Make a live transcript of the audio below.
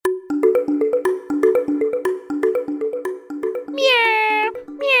Meow,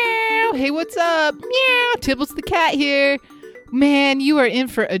 meow. Hey, what's up? Meow. Tibbles the cat here. Man, you are in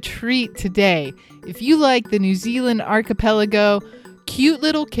for a treat today. If you like the New Zealand archipelago, cute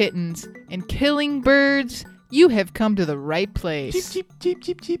little kittens, and killing birds, you have come to the right place.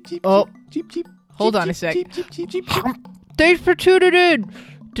 Oh, hold on a sec. Thanks for tuning in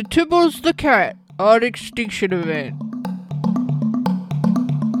to Tibbles the Cat, our extinction event.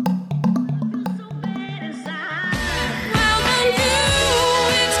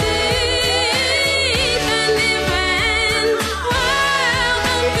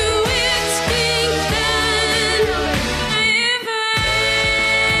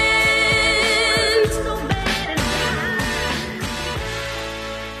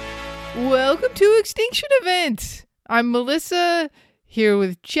 Welcome to Extinction Event. I'm Melissa, here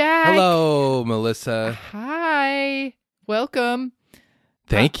with Jack. Hello, Melissa. Hi. Welcome.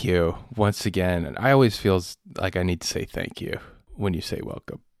 Thank you once again. I always feel like I need to say thank you when you say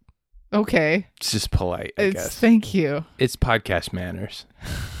welcome. Okay. It's just polite, I guess. Thank you. It's podcast manners.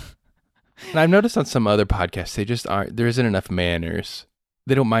 And I've noticed on some other podcasts, they just aren't, there isn't enough manners.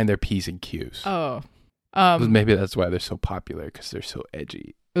 They don't mind their P's and Q's. Oh. Maybe that's why they're so popular, because they're so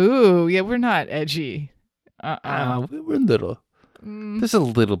edgy. Ooh, yeah, we're not edgy. We're a little. There's a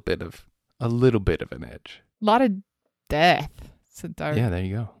little bit of an edge. A lot of death. It's a dark. Yeah, there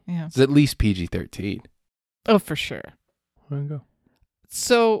you go. Yeah. It's at least PG-13. Oh, for sure. There you go.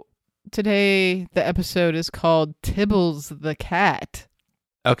 So today the episode is called Tibbles the Cat.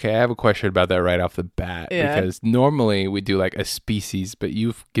 Okay, I have a question about that right off the bat. Yeah. Because normally we do like a species, but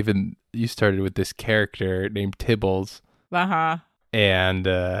you started with this character named Tibbles. Uh-huh. And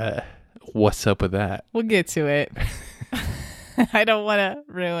what's up with that? We'll get to it. I don't want to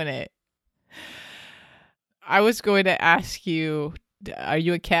ruin it. I was going to ask you, are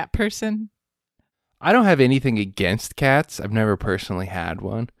you a cat person? I don't have anything against cats. I've never personally had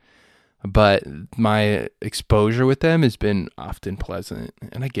one. But my exposure with them has been often pleasant.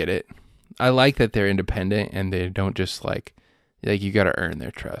 And I get it. I like that they're independent and they don't just like you got to earn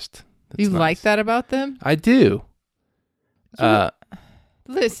their trust. That's you nice. like that about them? I do.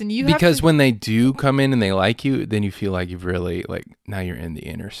 Listen, because when they do come in and they like you, then you feel like you've really now you're in the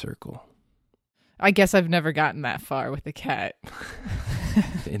inner circle. I guess I've never gotten that far with a cat.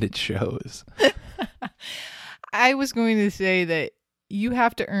 And it shows. I was going to say that you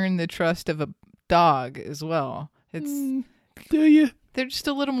have to earn the trust of a dog as well. Do you? They're just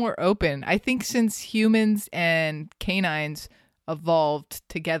a little more open. I think since humans and canines evolved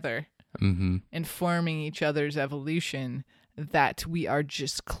together and forming each other's evolution, that we are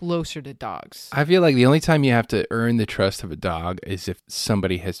just closer to dogs. I feel like the only time you have to earn the trust of a dog is if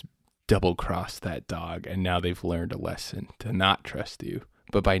somebody has double-crossed that dog and now they've learned a lesson to not trust you.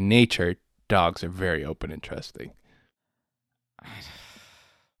 But by nature, dogs are very open and trusting.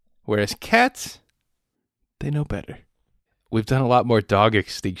 Whereas cats, they know better. We've done a lot more dog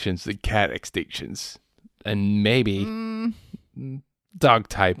extinctions than cat extinctions. And maybe dog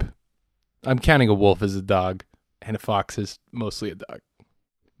type. I'm counting a wolf as a dog. And a fox is mostly a dog.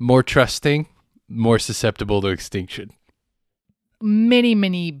 More trusting, more susceptible to extinction. Many,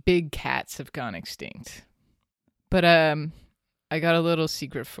 many big cats have gone extinct. But I got a little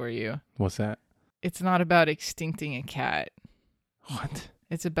secret for you. What's that? It's not about extincting a cat. What?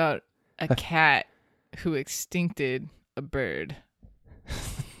 It's about a cat who extincted a bird.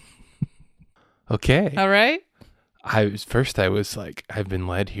 Okay. All right? I was like, I've been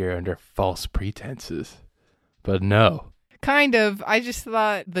led here under false pretenses. But no. Kind of. I just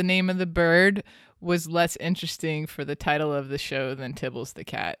thought the name of the bird was less interesting for the title of the show than Tibbles the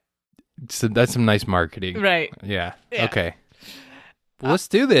Cat. So that's some nice marketing. Right. Yeah. Okay. Well, let's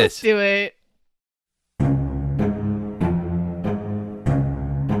do this. Let's do it.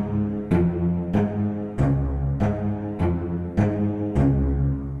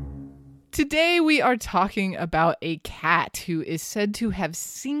 Today we are talking about a cat who is said to have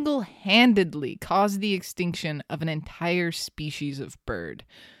single-handedly caused the extinction of an entire species of bird.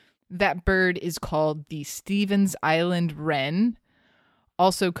 That bird is called the Stevens Island wren,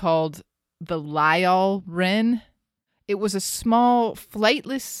 also called the Lyall Wren. It was a small,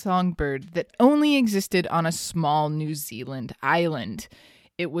 flightless songbird that only existed on a small New Zealand island.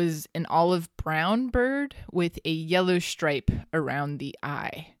 It was an olive-brown bird with a yellow stripe around the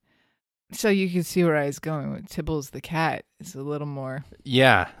eye. So you can see where I was going with Tibbles the Cat. It's a little more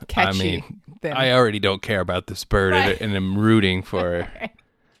catchy. I already don't care about this bird, right? And I'm rooting for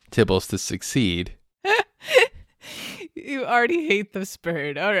Tibbles to succeed. You already hate this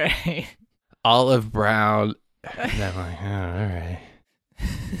bird. All right. Olive brown. I'm like, oh, all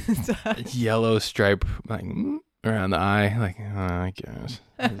right. Yellow stripe. Like, Around the eye, like, I guess.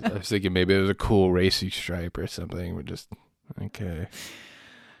 I was thinking maybe it was a cool racing stripe or something. We're just, okay.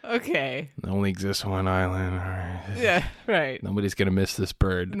 Okay. Only exists one island. All right. Yeah, right. Nobody's going to miss this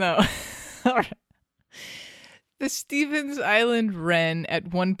bird. No. All right. The Stevens Island wren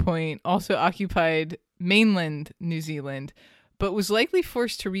at one point also occupied mainland New Zealand, but was likely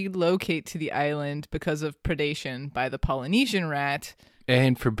forced to relocate to the island because of predation by the Polynesian rat.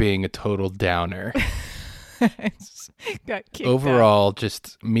 And for being a total downer. Got kicked Overall, out.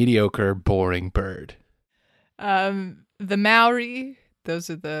 just mediocre, boring bird. The Maori,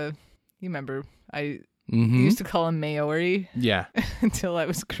 those are you remember, I used to call them Maori. Yeah. Until I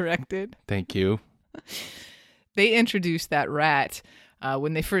was corrected. Thank you. They introduced that rat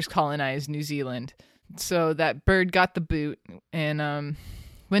when they first colonized New Zealand. So that bird got the boot and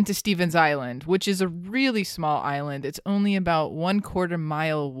went to Stevens Island, which is a really small island. It's only about 1/4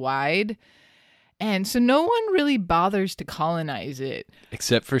 mile wide. And so no one really bothers to colonize it.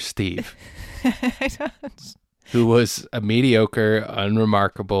 Except for Steve, who was a mediocre,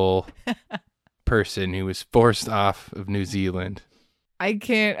 unremarkable person who was forced off of New Zealand.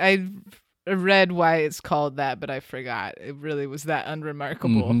 I read why it's called that, but I forgot. It really was that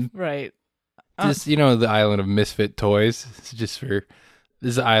unremarkable. Mm-hmm. Right. Just, the island of misfit toys. It's just for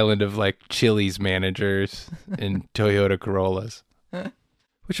this island of like Chili's managers and Toyota Corollas.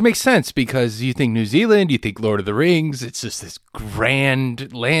 Which makes sense because you think New Zealand, you think Lord of the Rings. It's just this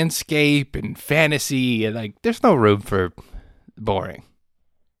grand landscape and fantasy. And like, there's no room for boring.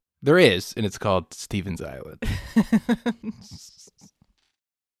 There is, and it's called Stevens Island.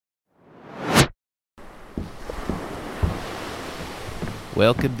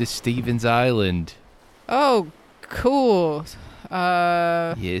 Welcome to Stevens Island. Oh, cool.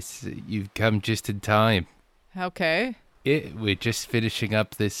 Yes, you've come just in time. Okay. We're just finishing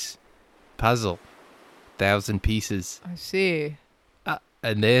up this puzzle. 1,000 pieces. I see.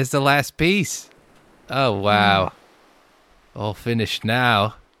 And there's the last piece. Oh, wow. All finished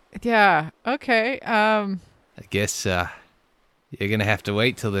now. Yeah, okay. I guess you're going to have to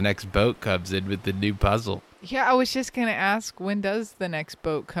wait till the next boat comes in with the new puzzle. Yeah, I was just going to ask, when does the next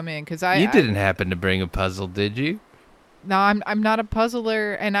boat come in? Because You didn't happen to bring a puzzle, did you? No, I'm not a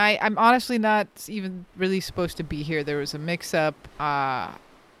puzzler, and I'm honestly not even really supposed to be here. There was a mix-up. I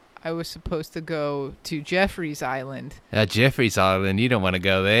was supposed to go to Jeffrey's Island. Jeffrey's Island, you don't want to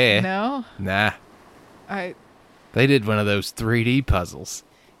go there. No? Nah. They did one of those 3D puzzles.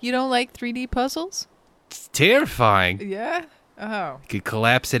 You don't like 3D puzzles? It's terrifying. Yeah? Oh. It could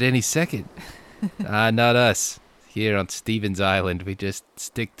collapse at any second. Not us. Here on Stevens Island, we just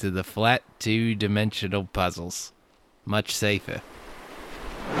stick to the flat 2-dimensional puzzles. Much safer.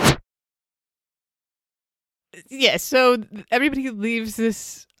 Yeah, so everybody leaves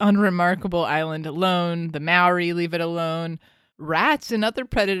this unremarkable island alone. The Maori leave it alone. Rats and other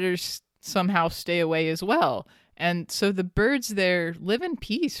predators somehow stay away as well. And so the birds there live in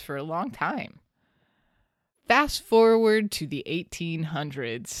peace for a long time. Fast forward to the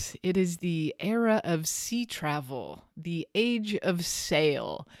 1800s. It is the era of sea travel, the age of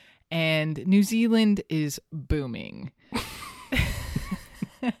sail, and New Zealand is booming.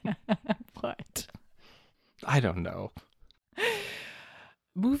 What? I don't know.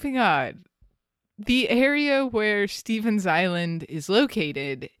 Moving on. The area where Stevens Island is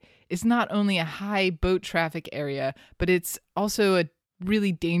located is not only a high boat traffic area, but it's also a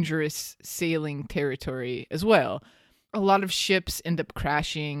really dangerous sailing territory as well. A lot of ships end up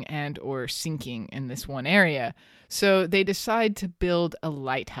crashing and or sinking in this one area. So they decide to build a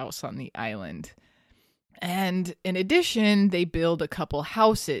lighthouse on the island. And in addition, they build a couple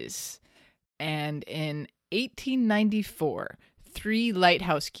houses. And in 1894, 3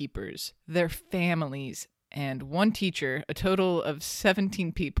 lighthouse keepers, their families, and 1 teacher, a total of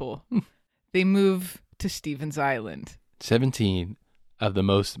 17 people, they move to Stevens Island. 17 of the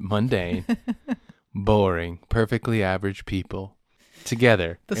most mundane, boring, perfectly average people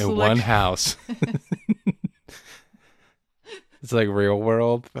together in one house. It's like real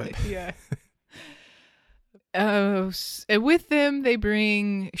world, but yeah. And with them, they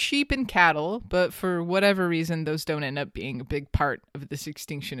bring sheep and cattle, but for whatever reason, those don't end up being a big part of this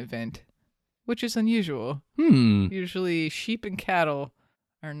extinction event, which is unusual. Usually, sheep and cattle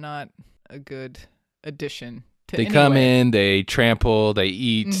are not a good addition to They come in, they trample, they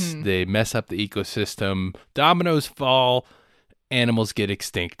eat, they mess up the ecosystem, dominoes fall, animals get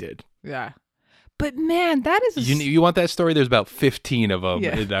extincted. Yeah. But man, that is... You want that story? There's about 15 of them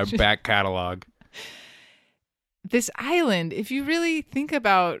in our back catalog. This island, if you really think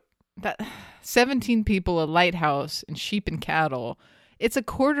about that, 17 people, a lighthouse, and sheep and cattle, It's a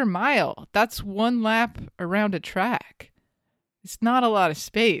quarter mile. That's 1 lap around a track. It's not a lot of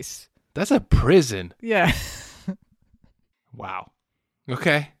space. That's a prison. Yeah. Wow.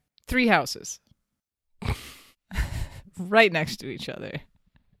 Okay. 3 houses. Right next to each other.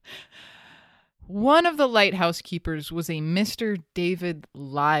 One of the lighthouse keepers was a Mr. David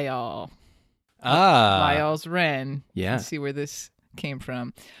Lyall. Lyall's Wren. Yeah. See where this came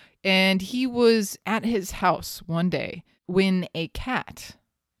from. And he was at his house one day when a cat,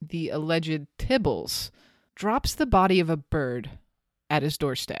 the alleged Tibbles, drops the body of a bird at his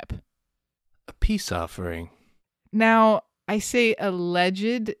doorstep. A peace offering. Now, I say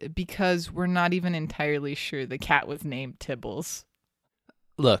alleged because we're not even entirely sure the cat was named Tibbles.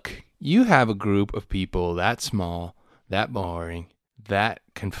 Look, you have a group of people that small, that boring, that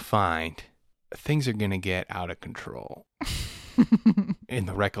confined. Things are going to get out of control. In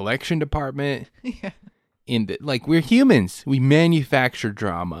the recollection department. Yeah. We're humans. We manufacture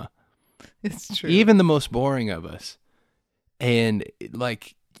drama. It's true. Even the most boring of us. And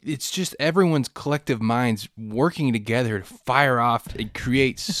it's just everyone's collective minds working together to fire off and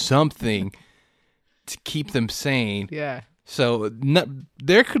create something to keep them sane. Yeah. So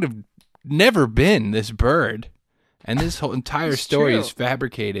there could have never been this bird. And this whole entire story is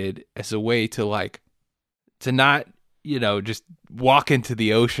fabricated as a way to not, just walk into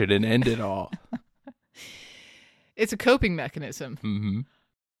the ocean and end it all. It's a coping mechanism. Mm-hmm.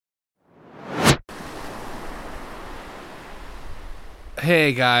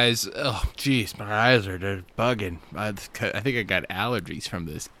 Hey guys, oh jeez, my eyes they're bugging. I think I got allergies from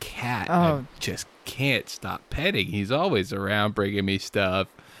this cat. Oh. I just can't stop petting. He's always around bringing me stuff.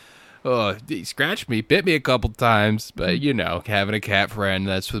 Oh, he scratched me, bit me a couple times, but having a cat friend,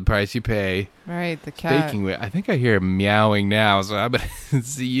 that's the price you pay. Right, the cat. Speaking with, I think I hear him meowing now, so I'm gonna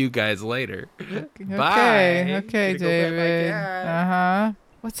see you guys later. Bye. Okay, David. Uh-huh.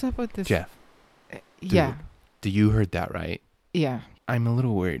 What's up with this? Jeff. Yeah. Do you heard that right? Yeah. I'm a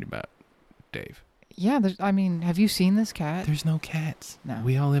little worried about Dave. Yeah, have you seen this cat? There's no cats. No.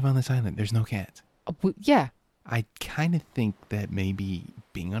 We all live on this island. There's no cats. Yeah. I kind of think that maybe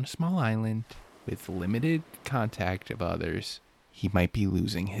being on a small island with limited contact of others, he might be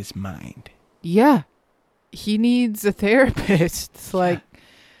losing his mind. Yeah. He needs a therapist. It's like,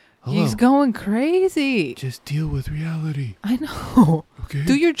 he's going crazy. Just deal with reality. I know. Okay.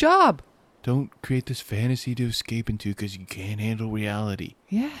 Do your job. Don't create this fantasy to escape into because you can't handle reality.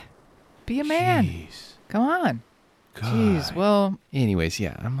 Yeah. Be a man. Jeez. Come on. God. Jeez, well. Anyways,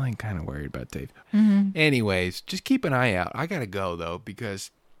 yeah, I'm kind of worried about Dave. Mm-hmm. Anyways, just keep an eye out. I gotta go though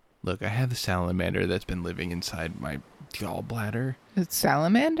because, look, I have the salamander that's been living inside my gallbladder. It's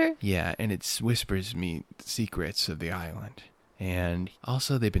salamander? Yeah, and it whispers me secrets of the island. And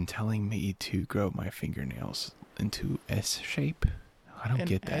also, they've been telling me to grow my fingernails into S shape. I don't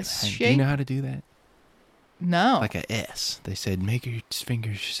get that. Do you know how to do that? No. Like a S. They said, make your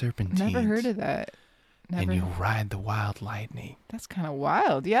fingers serpentines. Never heard of that. And you ride the wild lightning. That's kind of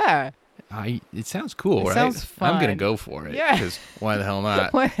wild, yeah. It sounds cool, right? Sounds fun. I'm going to go for it. Yeah. Because why the hell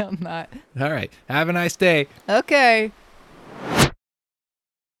not? Why the hell not? All right. Have a nice day. Okay.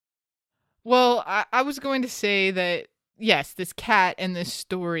 Well, I was going to say that, yes, this cat and this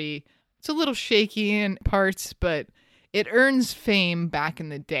story, it's a little shaky in parts, but it earns fame back in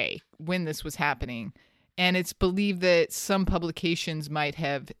the day when this was happening. And it's believed that some publications might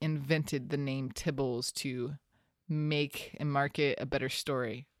have invented the name Tibbles to make and market a better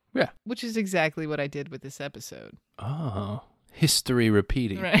story. Yeah. Which is exactly what I did with this episode. Oh, history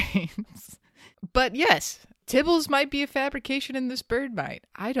repeating. Right. But yes, Tibbles might be a fabrication and this bird might.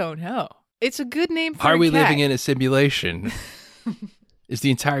 I don't know. It's a good name for a cat. Are we living in a simulation? Is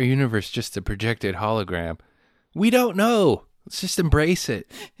the entire universe just a projected hologram? We don't know. Let's just embrace it.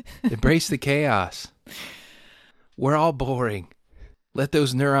 Embrace the chaos. We're all boring. Let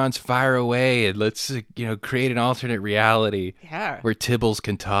those neurons fire away and let's, create an alternate reality. Yeah. Where Tibbles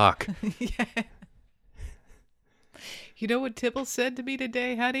can talk. Yeah. You know what Tibbles said to me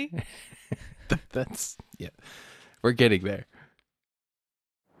today, honey? Yeah. We're getting there.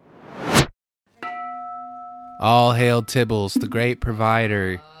 All hail Tibbles, the great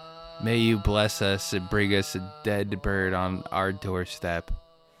provider. May you bless us and bring us a dead bird on our doorstep.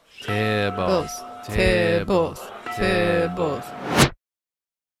 Tibbles. Tibbles. Tibbles.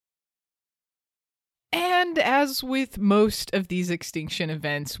 And as with most of these extinction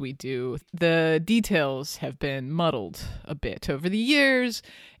events we do, the details have been muddled a bit over the years,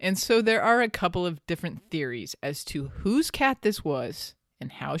 and so there are a couple of different theories as to whose cat this was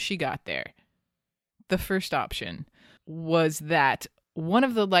and how she got there. The first option was that one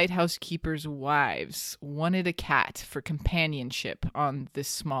of the lighthouse keeper's wives wanted a cat for companionship on this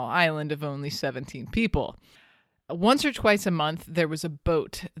small island of only 17 people. Once or twice a month, there was a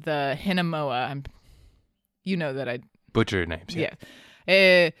boat, the Hinamoa. You know that I... Butcher names, yeah.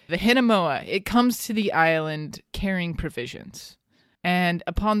 The Hinamoa, it comes to the island carrying provisions. And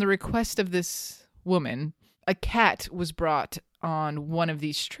upon the request of this woman, a cat was brought on one of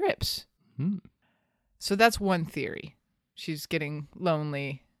these trips. So that's one theory. She's getting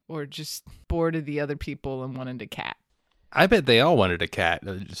lonely or just bored of the other people and wanted a cat. I bet they all wanted a cat.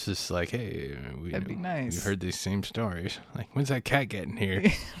 It's just like, hey, That'd be nice. We've heard these same stories. Like, when's that cat getting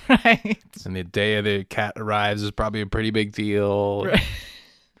here? Right. And the day of the cat arrives is probably a pretty big deal. Right.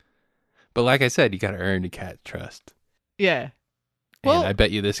 But like I said, you got to earn the cat's trust. Yeah. And I bet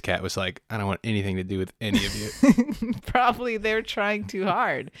you this cat was like, I don't want anything to do with any of you. Probably they're trying too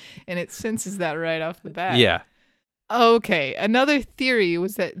hard, and it senses that right off the bat. Yeah. Okay, another theory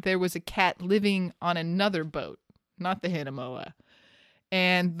was that there was a cat living on another boat, not the Hinamoa,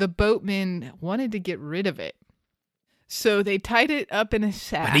 and the boatmen wanted to get rid of it. So they tied it up in a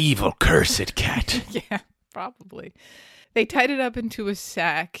sack. An evil, cursed cat. Yeah, probably. They tied it up into a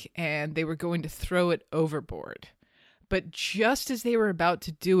sack, and they were going to throw it overboard. But just as they were about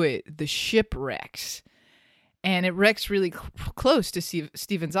to do it, the ship wrecks. And it wrecks really close to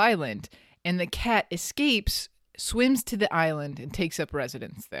Stephen's Island. And the cat escapes, swims to the island, and takes up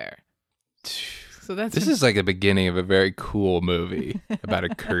residence there. So This is like the beginning of a very cool movie about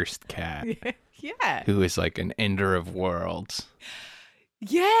a cursed cat. Yeah. Who is like an ender of worlds.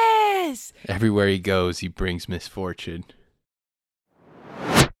 Yes! Everywhere he goes, he brings misfortune.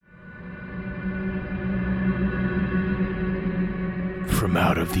 From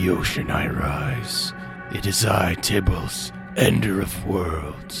out of the ocean I rise. It is I, Tibbles, ender of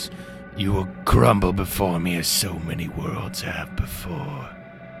worlds. You will crumble before me as so many worlds have before.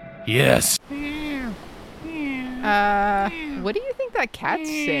 Yes. What do you think that cat's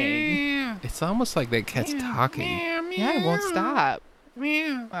saying? It's almost like that cat's talking. Yeah, it won't stop.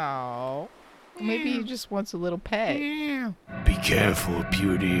 Oh. Maybe he just wants a little pet. Be careful,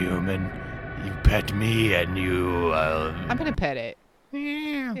 beauty human. You pet me and you, I'm gonna pet it.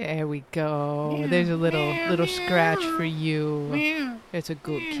 There we go. There's a little scratch for you. It's a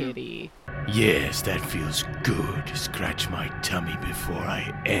good kitty. Yes, that feels good. Scratch my tummy before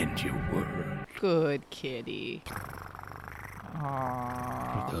I end your world. Good kitty.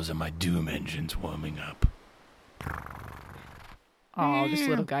 Aww. Those are my doom engines warming up. Oh, this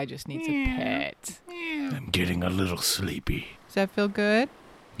little guy just needs a pet. I'm getting a little sleepy. Does that feel good?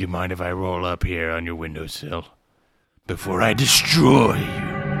 Do you mind if I roll up here on your windowsill? Before I destroy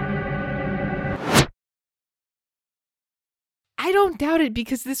you. I don't doubt it,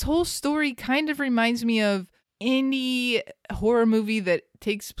 because this whole story kind of reminds me of any horror movie that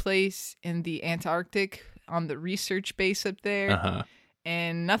takes place in the Antarctic on the research base up there. Uh-huh.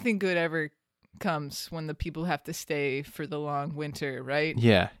 And nothing good ever comes when the people have to stay for the long winter, right?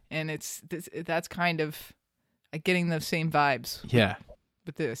 Yeah. And that's kind of getting those same vibes. Yeah.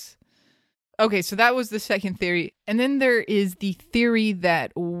 With this. Okay, so that was the second theory. And then there is the theory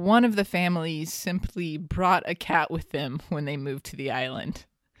that one of the families simply brought a cat with them when they moved to the island.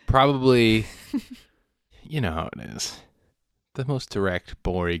 Probably, you know how it is. The most direct,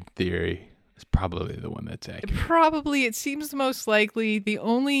 boring theory is probably the one that's accurate. Probably, it seems the most likely. The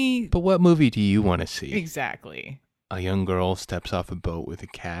only... But what movie do you want to see? Exactly. A young girl steps off a boat with a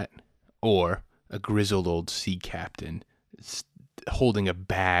cat, or a grizzled old sea captain holding a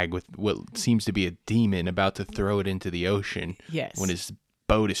bag with what seems to be a demon about to throw it into the ocean. Yes. When his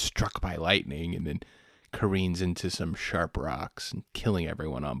boat is struck by lightning and then careens into some sharp rocks and killing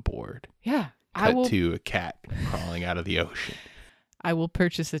everyone on board. Yeah. Cut to a cat crawling out of the ocean. I will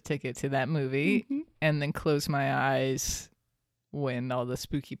purchase a ticket to that movie and then close my eyes when all the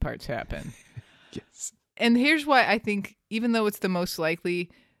spooky parts happen. Yes. And here's why I think, even though it's the most likely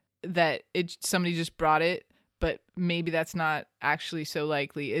that somebody just brought it, but maybe that's not actually so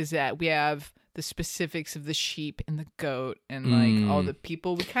likely, is that we have the specifics of the sheep and the goat and like all the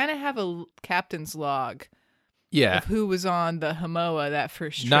people. We kind of have a captain's log of who was on the Hamoa that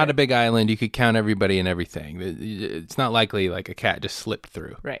first trip. Not a big island. You could count everybody and everything. It's not likely like a cat just slipped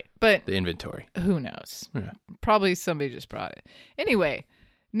through but the inventory. Who knows? Yeah. Probably somebody just brought it. Anyway,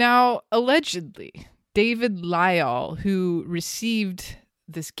 now allegedly, David Lyall, who received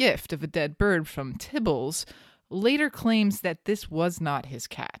this gift of a dead bird from Tibbles, later claims that this was not his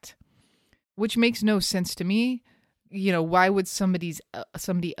cat, which makes no sense to me. You know, why would somebody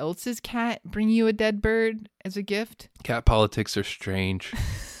else's cat bring you a dead bird as a gift? Cat politics are strange.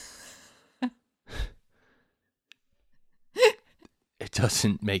 It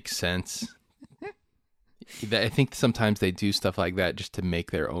doesn't make sense. I think sometimes they do stuff like that just to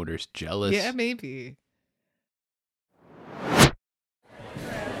make their owners jealous. Yeah, maybe.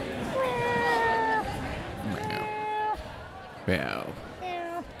 Meow.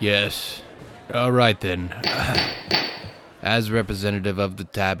 Yes. All right then. As representative of the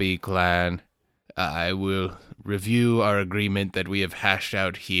Tabby clan, I will review our agreement that we have hashed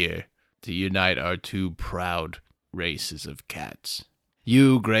out here to unite our two proud races of cats.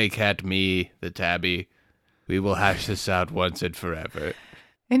 You, Grey Cat, me, the Tabby. We will hash this out once and forever.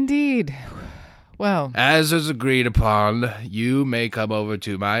 Indeed. Well, As is agreed upon, you may come over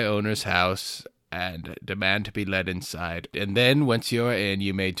to my owner's house and demand to be let inside. And then, once you're in,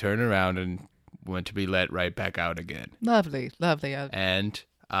 you may turn around and want to be let right back out again. lovely. And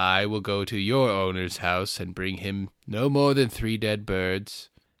I will go to your owner's house and bring him no more than 3 dead birds,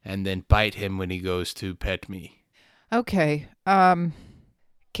 and then bite him when he goes to pet me. Okay.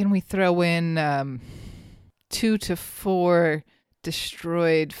 Can we throw in 2 to 4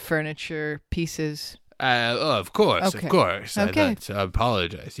 destroyed furniture pieces? Of course, Okay. of course. Okay. I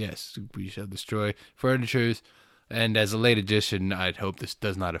apologize. Yes, we shall destroy furnitures. And as a late addition, I'd hope this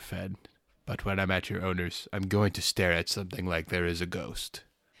does not offend. But when I'm at your owner's, I'm going to stare at something like there is a ghost.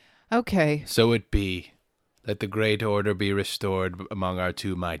 Okay. So it be. Let the great order be restored among our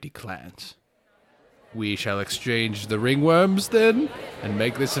two mighty clans. We shall exchange the ringworms, then, and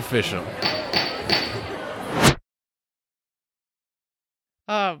make this official.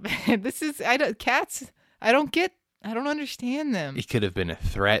 Oh, man, this is, cats, I don't understand them. It could have been a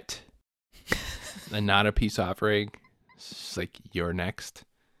threat and not a peace offering. It's just like, you're next.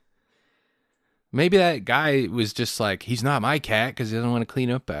 Maybe that guy was just like, he's not my cat because he doesn't want to clean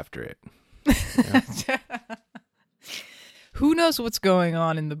up after it. Who knows what's going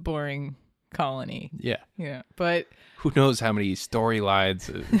on in the boring colony? Yeah. Yeah, but Who knows how many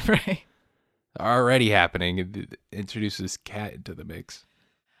storylines right. are already happening. It introduces cat into the mix.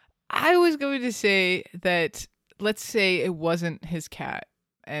 I was going to say that, let's say it wasn't his cat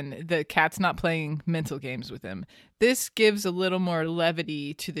and the cat's not playing mental games with him. This gives a little more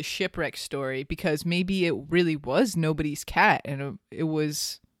levity to the shipwreck story because maybe it really was nobody's cat and it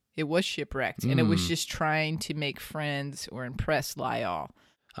was shipwrecked and it was just trying to make friends or impress Lyall.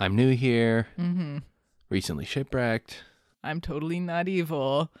 I'm new here. Mm-hmm. Recently shipwrecked. I'm totally not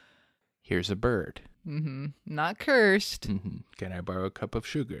evil. Here's a bird. Mm-hmm. Not cursed. Can I borrow a cup of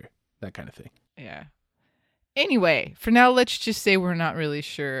sugar? That kind of thing. Yeah. Anyway, for now, let's just say we're not really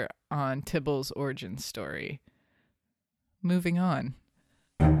sure on Tibble's origin story. Moving on.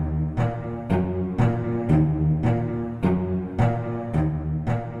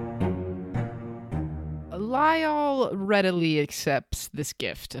 Lyall readily accepts this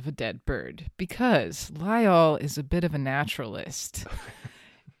gift of a dead bird because Lyall is a bit of a naturalist.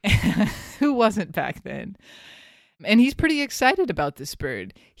 Who wasn't back then? And he's pretty excited about this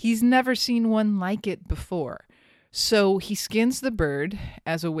bird. He's never seen one like it before. So he skins the bird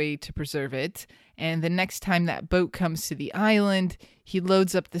as a way to preserve it. And the next time that boat comes to the island, he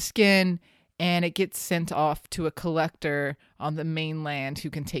loads up the skin and it gets sent off to a collector on the mainland who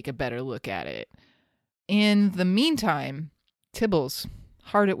can take a better look at it. In the meantime, Tibbles,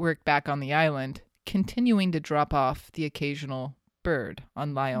 hard at work back on the island, continuing to drop off the occasional bird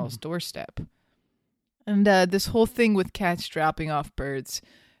on Lyall's doorstep. And this whole thing with cats dropping off birds,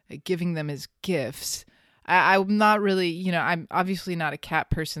 giving them as gifts, I'm not really, I'm obviously not a cat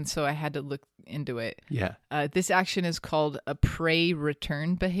person, so I had to look into it. Yeah. This action is called a prey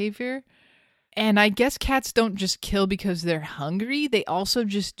return behavior. And I guess cats don't just kill because they're hungry. They also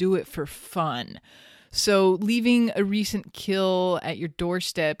just do it for fun. So leaving a recent kill at your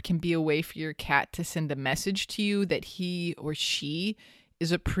doorstep can be a way for your cat to send a message to you that he or she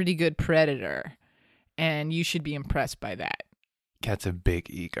is a pretty good predator. And you should be impressed by that. Cats have big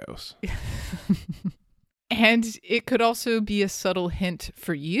egos. And it could also be a subtle hint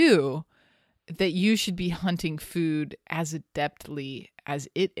for you that you should be hunting food as adeptly as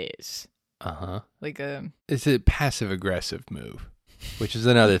it is. Uh-huh. It's a passive-aggressive move, which is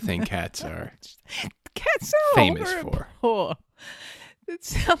another thing cats are cats are famous horrible. for. That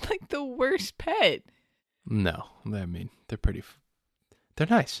sounds like the worst pet. No, I mean, they're they're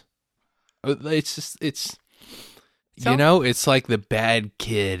nice. It's like the bad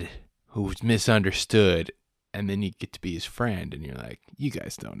kid who's misunderstood, and then you get to be his friend, and you're like, you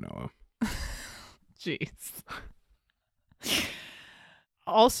guys don't know him. Jeez.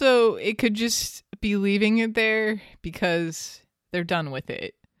 Also, it could just be leaving it there because they're done with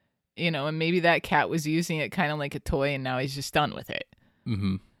it. And maybe that cat was using it kind of like a toy, and now he's just done with it.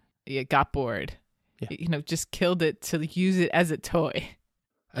 Mm-hmm. It got bored. Yeah. Just killed it to use it as a toy.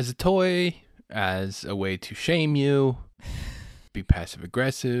 As a toy, as a way to shame you, be passive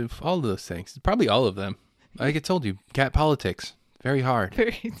aggressive, all of those things. Probably all of them. Like I told you, cat politics. Very hard.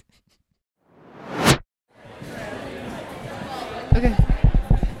 Okay.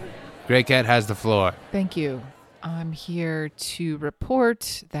 Gray Cat has the floor. Thank you. I'm here to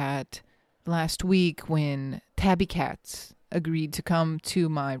report that last week when tabby cats agreed to come to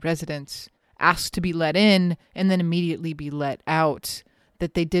my residence, asked to be let in, and then immediately be let out,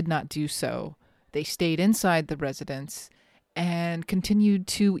 that they did not do so. They stayed inside the residence and continued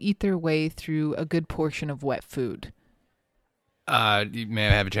to eat their way through a good portion of wet food. May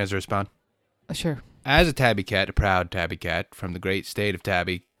I have a chance to respond? Sure. As a tabby cat, a proud tabby cat from the great state of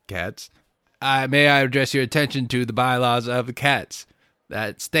tabby cats, may I address your attention to the bylaws of the cats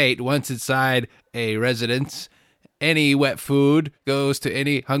that state once inside a residence, any wet food goes to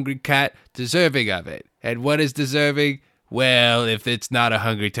any hungry cat deserving of it. And what is deserving? Well, if it's not a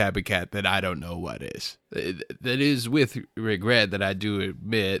hungry tabby cat, then I don't know what is. That is with regret that I do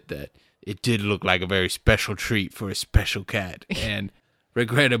admit that it did look like a very special treat for a special cat. And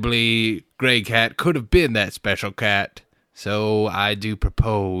regrettably, Gray Cat could have been that special cat. So I do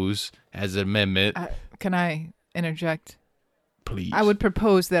propose as an amendment. Can I interject? Please. I would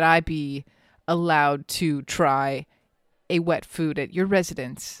propose that I be allowed to try a wet food at your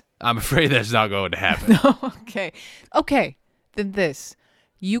residence. I'm afraid that's not going to happen. No, okay. Then this.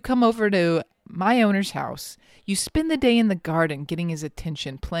 You come over to my owner's house. You spend the day in the garden getting his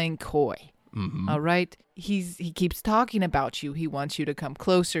attention, playing coy. Mm-hmm. All right? He keeps talking about you. He wants you to come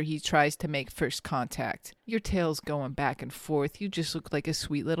closer. He tries to make first contact. Your tail's going back and forth. You just look like a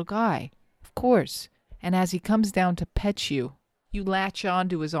sweet little guy. Of course. And as he comes down to pet you, you latch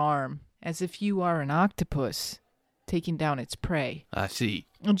onto his arm as if you are an octopus taking down its prey. I see.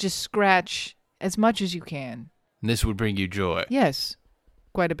 And just scratch as much as you can. And this would bring you joy. Yes,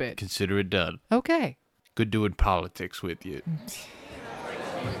 quite a bit. Consider it done. Okay. Good doing politics with you.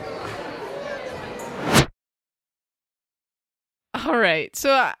 All right.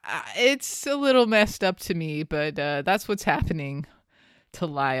 So it's a little messed up to me, but that's what's happening to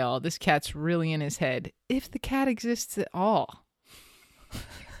Lyall. This cat's really in his head. If the cat exists at all.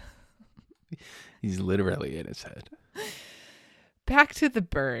 He's literally in his head. Back to the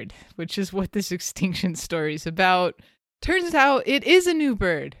bird, which is what this extinction story is about. Turns out it is a new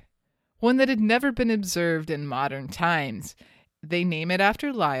bird, one that had never been observed in modern times. They name it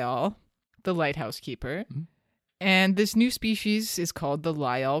after Lyall, the lighthouse keeper. Mm-hmm. And this new species is called the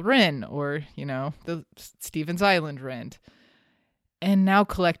Lyall Wren, or, the Stevens Island wren. And now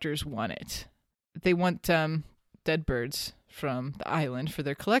collectors want it. They want dead birds from the island for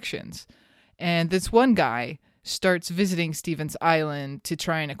their collections. And this one guy starts visiting Stevens Island to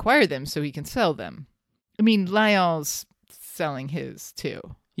try and acquire them so he can sell them. I mean, Lyall's selling his too.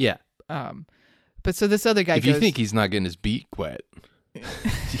 Yeah. But so this other guy If you think he's not getting his beak wet,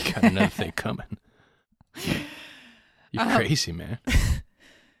 you got another thing coming. You're crazy, man.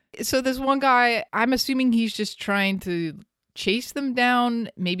 So this one guy, I'm assuming he's just trying to chase them down.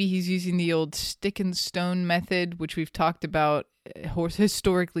 Maybe he's using the old stick and stone method, which we've talked about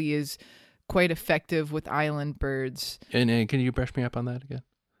historically is quite effective with island birds. And can you brush me up on that again?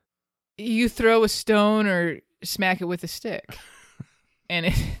 You throw a stone or smack it with a stick.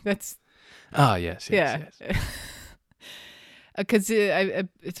 And that's... Oh, yes. Because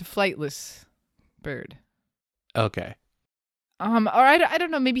it's a flightless bird. Okay. Or I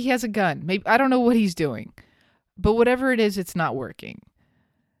don't know. Maybe he has a gun. Maybe I don't know what he's doing. But whatever it is, it's not working.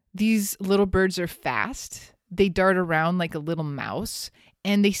 These little birds are fast. They dart around like a little mouse.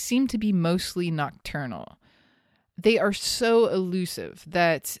 And they seem to be mostly nocturnal. They are so elusive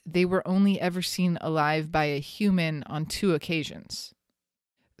that they were only ever seen alive by a human on 2 occasions.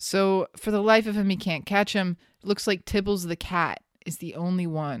 So for the life of him, he can't catch them. It looks like Tibbles the cat is the only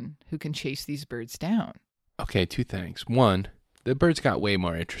one who can chase these birds down. Okay, 2 things. 1, the birds got way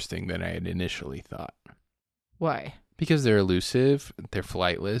more interesting than I had initially thought. Why? Because they're elusive, they're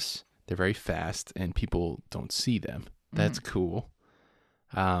flightless, they're very fast, and people don't see them. That's cool.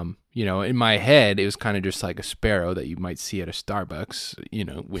 In my head, it was kind of just like a sparrow that you might see at a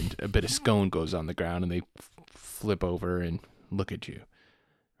Starbucks, when a bit of scone goes on the ground and they flip over and look at you,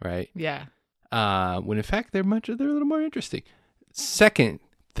 right? Yeah. When in fact, they're a little more interesting. Second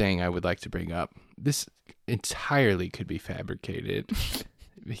thing I would like to bring up, this entirely could be fabricated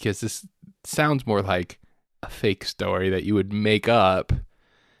because this sounds more like a fake story that you would make up.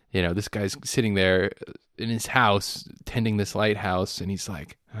 This guy's sitting there in his house, tending this lighthouse, and he's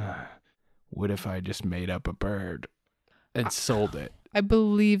like, what if I just made up a bird and sold it? I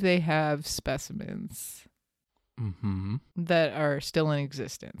believe they have specimens Mm-hmm. that are still in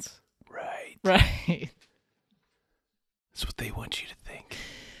existence. Right. Right. That's what they want you to think.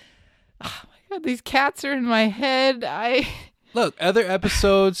 Oh my God, these cats are in my head. Look, other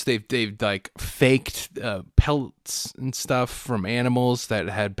episodes, they've like faked pelts and stuff from animals that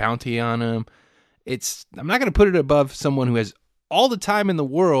had bounty on them. I'm not going to put it above someone who has all the time in the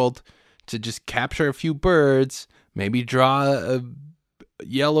world to just capture a few birds, maybe draw a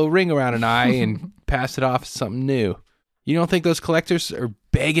yellow ring around an eye and pass it off as something new. You don't think those collectors are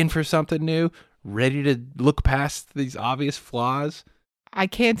begging for something new, ready to look past these obvious flaws? I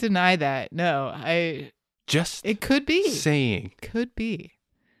can't deny that. No, it could be. Saying. Could be.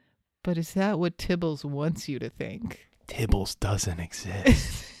 But is that what Tibbles wants you to think? Tibbles doesn't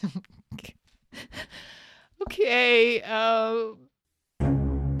exist. Okay.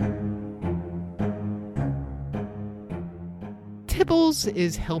 Tibbles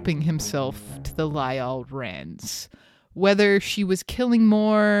is helping himself to the Lyall Wrens. Whether she was killing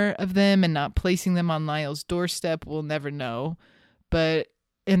more of them and not placing them on Lyall's doorstep, we'll never know. But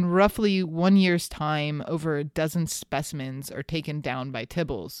in roughly 1 year's time, over a dozen specimens are taken down by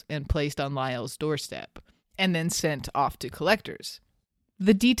Tibbles and placed on Lyall's doorstep, and then sent off to collectors.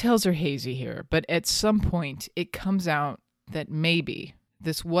 The details are hazy here, but at some point it comes out that maybe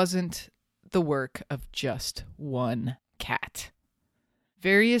this wasn't the work of just one cat.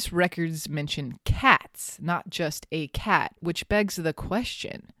 Various records mention cats, not just a cat, which begs the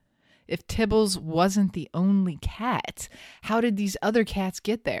question. If Tibbles wasn't the only cat, how did these other cats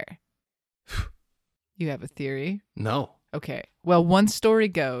get there? You have a theory? No. Okay. Well, one story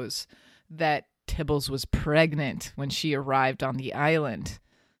goes that Tibbles was pregnant when she arrived on the island.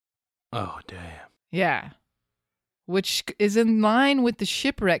 Oh, damn. Yeah. Which is in line with the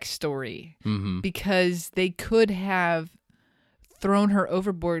shipwreck story. Mm-hmm. Because they could have thrown her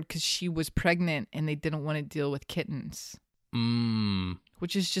overboard because she was pregnant and they didn't want to deal with kittens.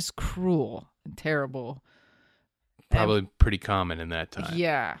 Which is just cruel and terrible. Probably pretty common in that time.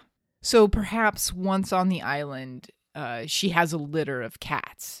 Yeah. So perhaps once on the island, she has a litter of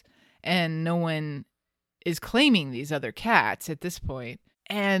cats. And no one is claiming these other cats at this point.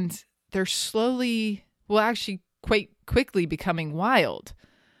 And they're slowly, well, actually quite quickly becoming wild.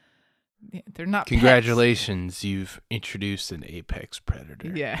 They're not Congratulations, pets. You've introduced an apex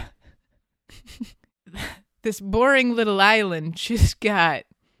predator. Yeah. This boring little island just got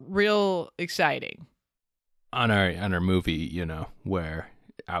real exciting. On our movie, where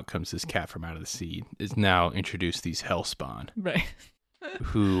out comes this cat from out of the sea, is now introduced these hellspawn. Right.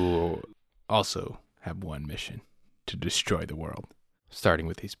 Who also have one mission: to destroy the world, starting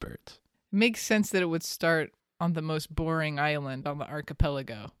with these birds. Makes sense that it would start on the most boring island on the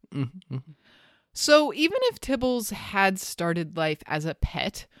archipelago. Mm-hmm. So even if Tibbles had started life as a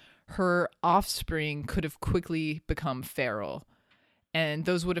pet, her offspring could have quickly become feral, and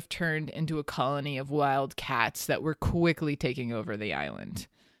those would have turned into a colony of wild cats that were quickly taking over the island.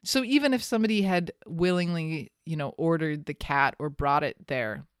 So even if somebody had willingly, ordered the cat or brought it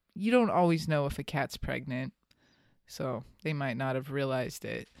there, you don't always know if a cat's pregnant. So they might not have realized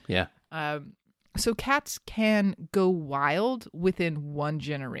it. Yeah. So cats can go wild within one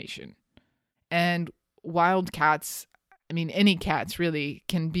generation. And wild cats, any cats really,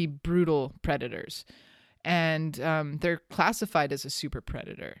 can be brutal predators. And they're classified as a super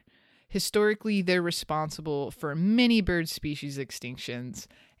predator. Historically, they're responsible for many bird species extinctions,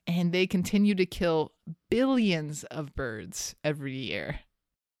 and they continue to kill billions of birds every year.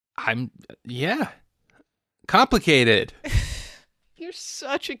 Complicated. You're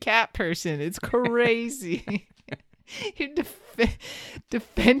such a cat person. It's crazy. You're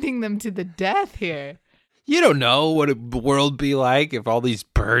defending them to the death here. You don't know what a world be like if all these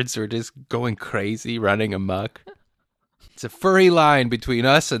birds are just going crazy, running amok. It's a furry line between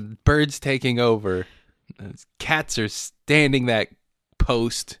us and birds taking over. Cats are standing that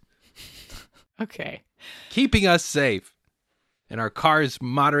post. Okay. Keeping us safe. And our cars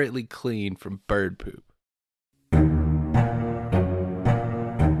moderately clean from bird poop.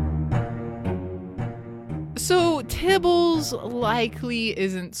 So Tibbles likely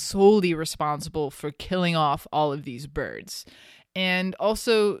isn't solely responsible for killing off all of these birds. And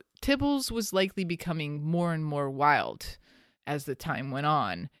also, Tibbles was likely becoming more and more wild as the time went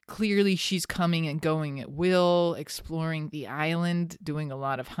on. Clearly, she's coming and going at will, exploring the island, doing a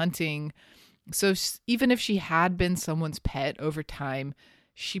lot of hunting. So even if she had been someone's pet over time,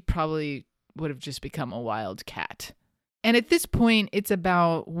 she probably would have just become a wild cat. And at this point, it's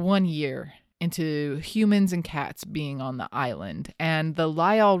about 1 year into humans and cats being on the island, and the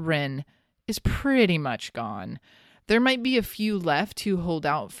Lyall Wren is pretty much gone. There might be a few left who hold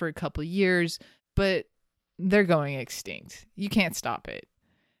out for a couple years, but they're going extinct. You can't stop it.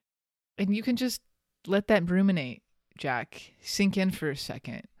 And you can just let that ruminate, Jack. Sink in for a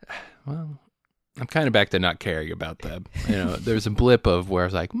second. Well, I'm kind of back to not caring about them. There's a blip of where I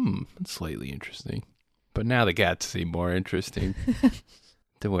was like, that's slightly interesting. But now the cats seem more interesting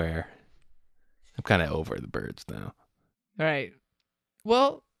to where I'm kind of over the birds now. All right.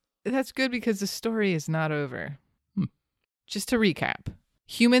 Well, that's good because the story is not over. Just to recap,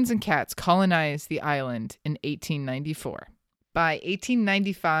 humans and cats colonized the island in 1894. By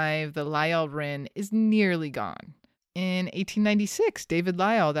 1895, the Lyall Wren is nearly gone. In 1896, David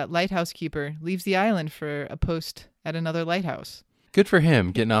Lyall, that lighthouse keeper, leaves the island for a post at another lighthouse. Good for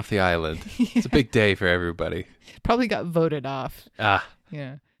him getting off the island. Yeah. It's a big day for everybody. Probably got voted off.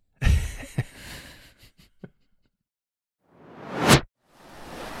 Yeah.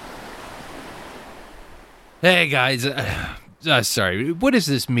 Hey, guys. Sorry. What is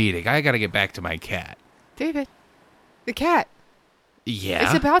this meeting? I got to get back to my cat. David, the cat. Yeah?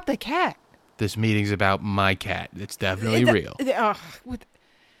 It's about the cat. This meeting's about my cat. It's definitely real.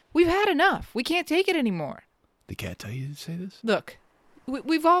 We've had enough. We can't take it anymore. The cat tell you to say this? Look,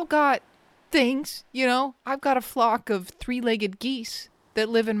 we've all got things, I've got a flock of 3-legged geese that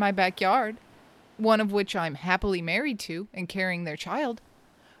live in my backyard, one of which I'm happily married to and carrying their child.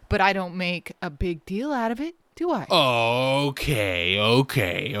 But I don't make a big deal out of it, do I? Okay.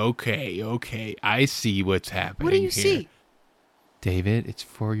 I see what's happening. What do you here. see? David, it's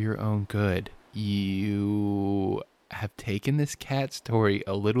for your own good. You have taken this cat story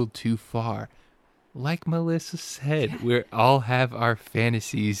a little too far. Like Melissa said, we all have our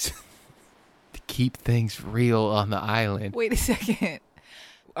fantasies to keep things real on the island. Wait a second.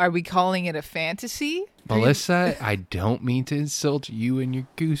 Are we calling it a fantasy? Melissa, I don't mean to insult you and your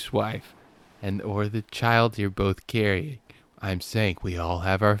goose wife, or the child you're both carrying. I'm saying we all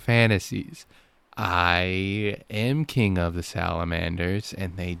have our fantasies. I am king of the salamanders,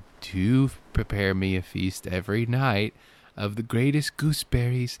 and they do prepare me a feast every night of the greatest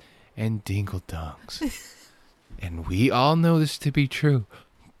gooseberries and dingle-dongs. And we all know this to be true,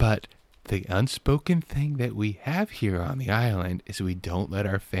 but the unspoken thing that we have here on the island is we don't let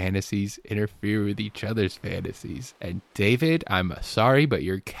our fantasies interfere with each other's fantasies. And David, I'm sorry, but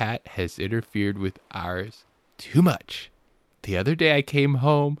your cat has interfered with ours too much. The other day I came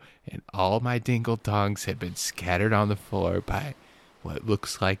home and all my dingle-dongs had been scattered on the floor by what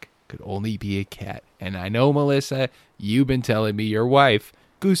looks like could only be a cat. And I know, Melissa, you've been telling me your wife,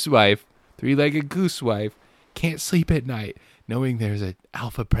 goosewife, 3-legged goosewife, can't sleep at night knowing there's an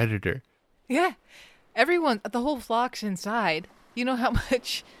alpha predator. Yeah. Everyone, the whole flock's inside. You know how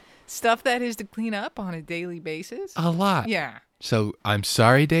much stuff that is to clean up on a daily basis? A lot. Yeah. So I'm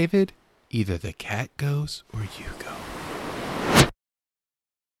sorry, David. Either the cat goes or you go.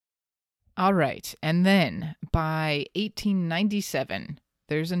 All right. And then by 1897,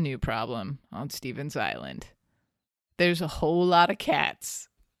 there's a new problem on Stevens Island. There's a whole lot of cats.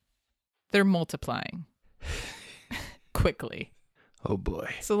 They're multiplying quickly. Oh,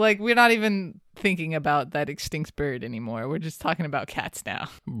 boy. So, we're not even thinking about that extinct bird anymore. We're just talking about cats now.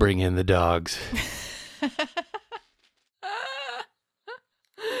 Bring in the dogs.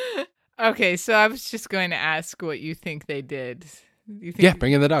 Okay, so I was just going to ask what you think they did. You think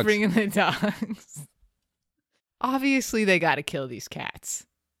Bring in the dogs. Bring in the dogs. Obviously, they got to kill these cats.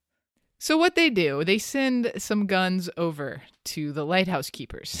 So what they do, they send some guns over to the lighthouse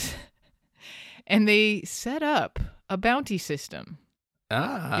keepers. And they set up a bounty system.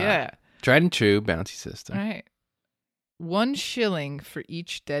 Yeah. Tried and true bounty system. All right. 1 shilling for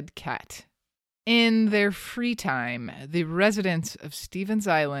each dead cat. In their free time, the residents of Stevens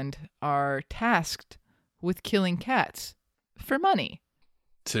Island are tasked with killing cats for money.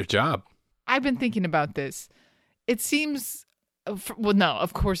 It's their job. I've been thinking about this. It seems, well, no,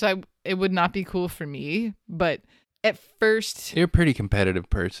 of course, it would not be cool for me, but at first... You're a pretty competitive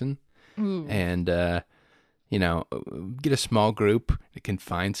person. Ooh. And, get a small group, a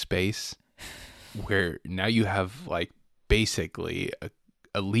confined space, where now you have, basically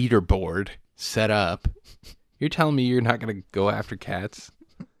a leaderboard set up. You're telling me you're not going to go after cats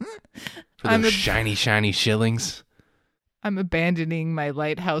for those shiny shillings? I'm abandoning my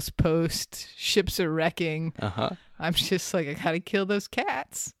lighthouse post. Ships are wrecking. Uh-huh. I'm just I gotta kill those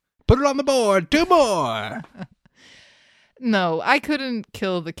cats. Put it on the board. 2 more. No, I couldn't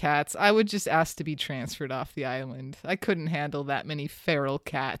kill the cats. I would just ask to be transferred off the island. I couldn't handle that many feral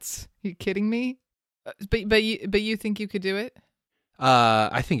cats. You kidding me? But you think you could do it?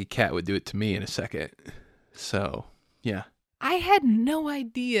 I think a cat would do it to me in a second. So, yeah. I had no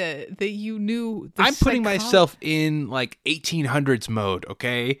idea that you knew the I'm putting myself in like 1800s mode,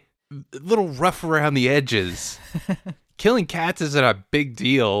 okay? A little rough around the edges. Killing cats isn't a big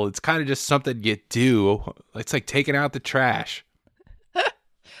deal. It's kind of just something you do. It's like taking out the trash.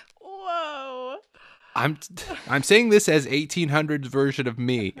 Whoa. I'm saying this as 1800s version of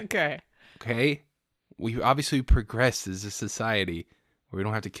me. Okay. We obviously progressed as a society where we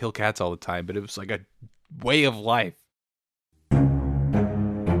don't have to kill cats all the time, but it was like a way of life.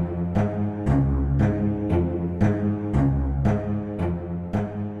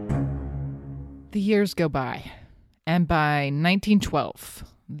 The years go by, and by 1912,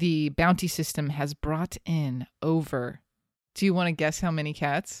 the bounty system has brought in over. Do you want to guess how many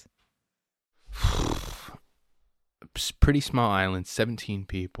cats? Pretty small island, 17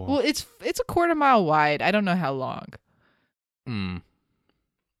 people. Well, it's a quarter mile wide. I don't know how long.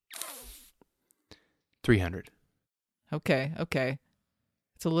 300. Okay.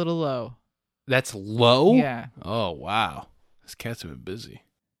 It's a little low. That's low? Yeah. Oh, wow. These cats have been busy.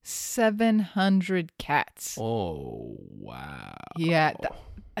 700 cats. Oh, wow. Yeah,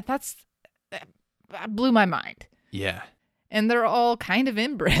 that blew my mind. Yeah. And they're all kind of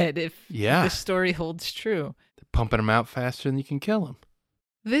inbred if Yeah. the story holds true. They're pumping them out faster than you can kill them.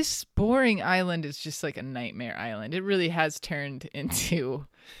 This boring island is just like a nightmare island. It really has turned into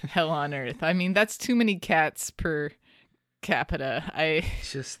hell on earth. I mean, that's too many cats per capita.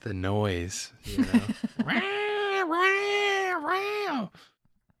 It's just the noise, you know?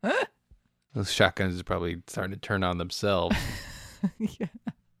 Those shotguns are probably starting to turn on themselves. Yeah.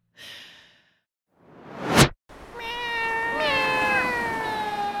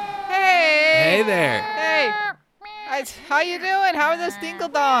 Hey there. Hey. How you doing? How are those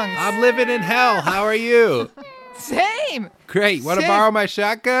dingle-dongs? I'm living in hell. How are you? Same. Great. Want to Same. borrow my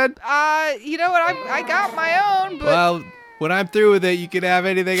shotgun? You know what? I got my own, but... Well, when I'm through with it, you can have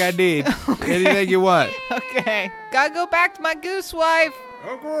anything I need. Okay. Anything you want. Okay. Gotta go back to my goose wife.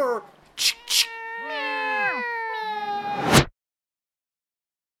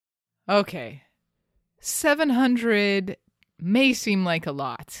 Okay. 700 may seem like a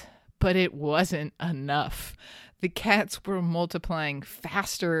lot, but it wasn't enough. The cats were multiplying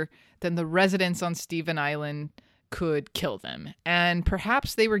faster than the residents on Stephen Island could kill them. And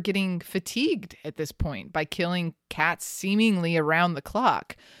perhaps they were getting fatigued at this point by killing cats seemingly around the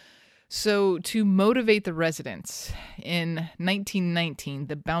clock. So to motivate the residents, in 1919,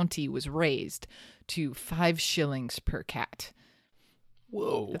 the bounty was raised to 5 shillings per cat.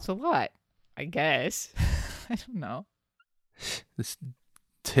 Whoa. That's a lot, I guess. I don't know. This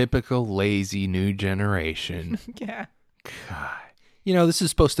typical lazy new generation. Yeah. God. You know, this is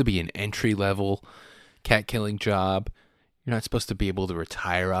supposed to be an entry-level cat killing job. You're not supposed to be able to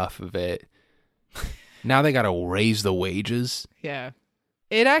retire off of it. Now they got to raise the wages. Yeah.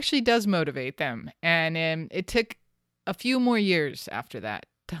 It actually does motivate them. And it took a few more years after that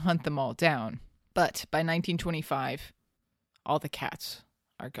to hunt them all down. But by 1925, all the cats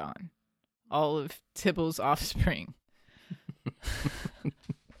are gone. All of Tibble's offspring.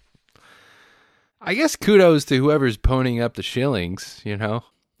 I guess kudos to whoever's ponying up the shillings, you know?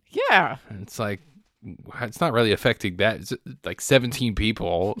 Yeah. It's like, it's not really affecting that. It's like 17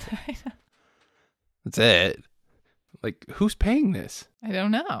 people. That's it. Like, who's paying this? I don't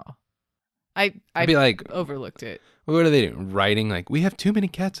know. I'd be like, overlooked it. What are they doing? Writing like, we have too many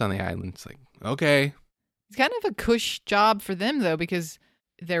cats on the island. It's like, okay. It's kind of a cush job for them, though, because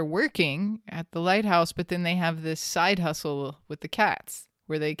they're working at the lighthouse, but then they have this side hustle with the cats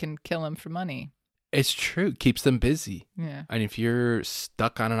where they can kill them for money. It's true. It keeps them busy. Yeah. And if you're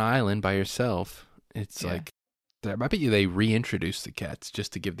stuck on an island by yourself, it's like, I bet you they reintroduce the cats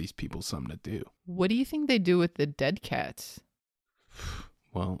just to give these people something to do. What do you think they do with the dead cats?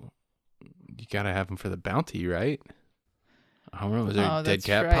 Well, you got to have them for the bounty, right? I don't know. Is there a dead that's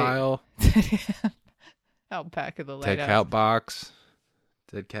cat right. pile? Out back of the lighthouse. Dead cat box?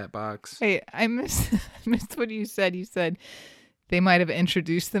 Dead cat box? Hey, I missed what you said. You said they might have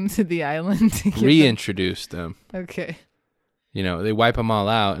introduced them to the island. Reintroduced them. Okay. You know, they wipe them all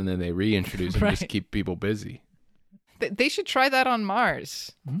out and then they reintroduce them Right. just to keep people busy. They should try that on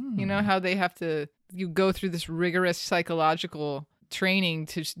Mars. You know how they have to, you go through this rigorous psychological training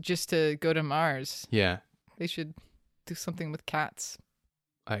just to go to Mars. Yeah, They should do something with cats.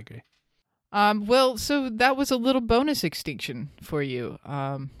 I agree. Well, so that was a little bonus extinction for you.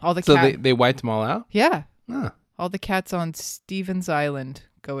 All the So cat, they wiped them all out? yeah, Huh. all the cats on Stevens Island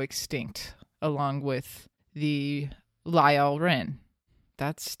go extinct, along with the Lyall Wren.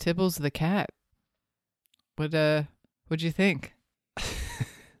 That's Tibbles the Cat. What'd you think?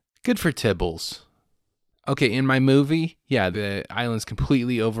 Good for Tibbles. Okay, in my movie, yeah, the island's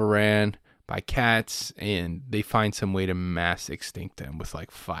completely overran by cats, and they find some way to mass extinct them with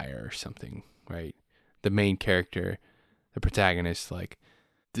like fire or something, right? The main character, the protagonist, like,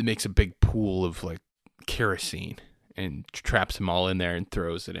 it makes a big pool of like kerosene and traps them all in there and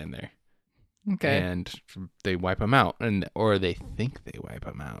throws it in there. Okay. And they wipe them out, or they think they wipe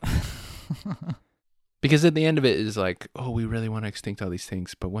them out. Because at the end of it is like, oh, we really want to extinct all these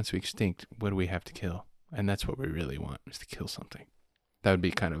things, but once we extinct, what do we have to kill? And that's what we really want, is to kill something. That would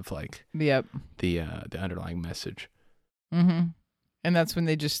be kind of like Yep. the underlying message. Mm-hmm. And that's when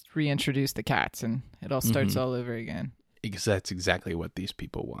they just reintroduce the cats and it all starts all over again. Because that's exactly what these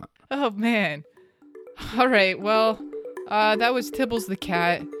people want. Oh, man. All right. Well, that was Tibbles the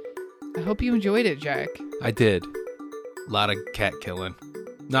Cat. I hope you enjoyed it, Jack. I did. A lot of cat killing.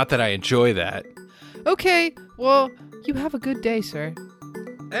 Not that I enjoy that. Okay. Well, you have a good day, sir.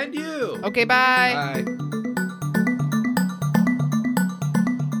 And you. Okay, bye. Bye.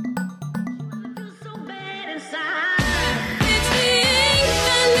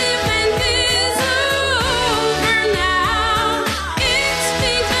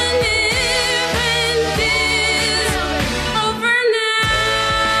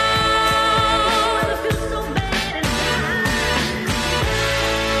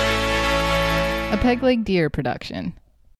 A Peg Leg Deer production.